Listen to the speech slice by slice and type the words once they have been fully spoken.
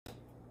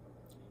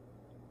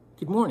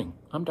Good morning.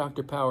 I'm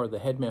Dr. Power, the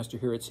headmaster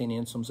here at St.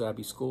 Anselm's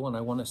Abbey School, and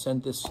I want to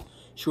send this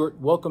short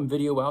welcome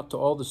video out to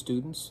all the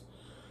students.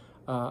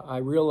 I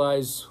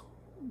realize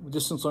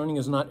distance learning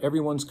is not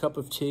everyone's cup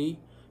of tea.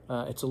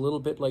 It's a little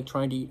bit like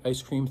trying to eat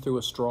ice cream through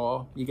a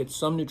straw. You get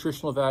some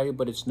nutritional value,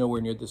 but it's nowhere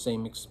near the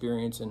same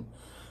experience, and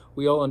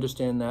we all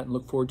understand that and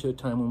look forward to a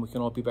time when we can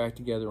all be back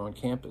together on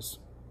campus.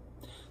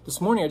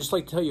 This morning, I'd just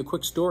like to tell you a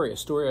quick story,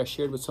 I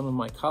shared with some of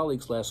my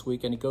colleagues last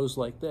week, and it goes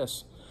like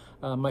this.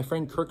 My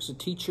friend Kirk's a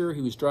teacher.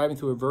 He was driving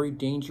through a very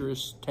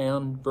dangerous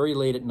town very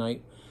late at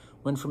night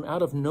when from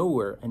out of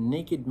nowhere, a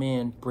naked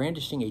man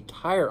brandishing a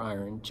tire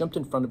iron jumped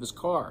in front of his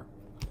car.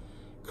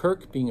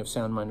 Kirk, being of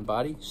sound mind and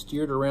body,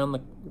 steered around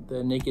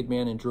the naked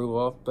man and drove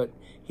off, but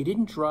he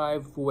didn't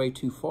drive away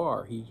too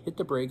far. He hit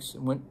the brakes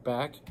and went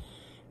back,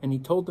 and he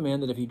told the man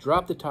that if he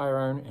dropped the tire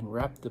iron and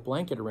wrapped the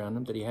blanket around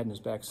him that he had in his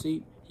back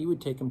seat, he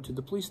would take him to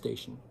the police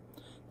station.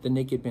 The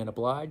naked man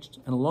obliged,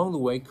 and along the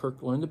way,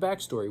 Kirk learned the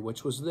backstory,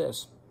 which was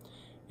this.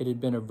 It had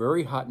been a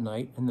very hot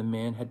night, and the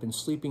man had been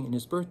sleeping in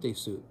his birthday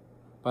suit.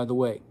 By the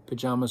way,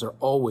 pajamas are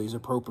always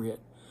appropriate.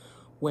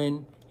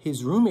 When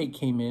his roommate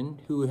came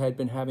in, who had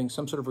been having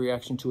some sort of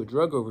reaction to a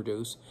drug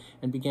overdose,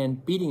 and began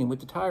beating him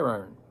with the tire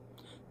iron.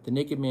 The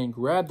naked man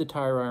grabbed the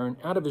tire iron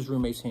out of his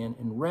roommate's hand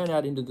and ran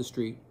out into the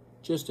street,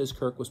 just as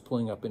Kirk was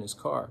pulling up in his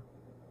car.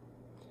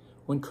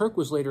 When Kirk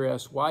was later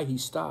asked why he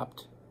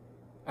stopped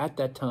at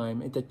that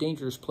time, at that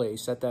dangerous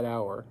place, at that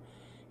hour,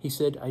 he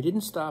said, "I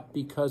didn't stop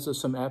because of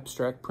some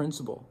abstract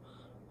principle.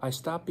 I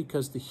stopped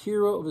because the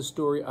hero of the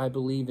story I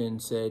believe in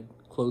said,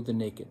 'Clothe the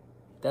naked.'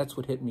 That's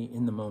what hit me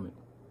in the moment."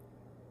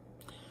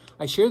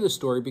 I share this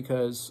story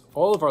because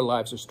all of our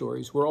lives are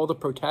stories. We're all the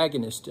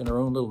protagonists in our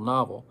own little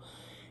novel.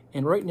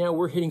 And right now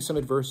we're hitting some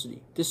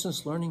adversity.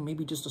 Distance learning may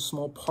be just a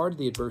small part of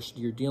the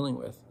adversity you're dealing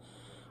with.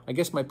 I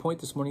guess my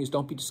point this morning is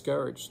don't be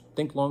discouraged.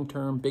 Think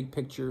long-term, big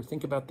picture.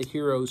 Think about the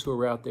heroes who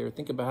are out there.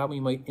 Think about how we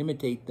might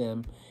imitate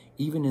them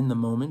even in the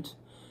moment.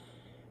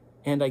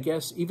 And I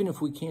guess even if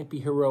we can't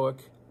be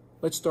heroic,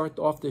 let's start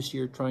off this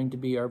year trying to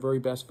be our very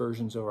best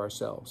versions of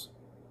ourselves.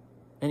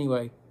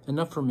 Anyway,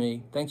 enough from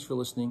me. Thanks for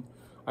listening.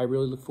 I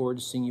really look forward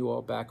to seeing you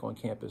all back on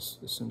campus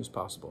as soon as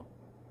possible.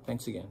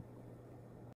 Thanks again.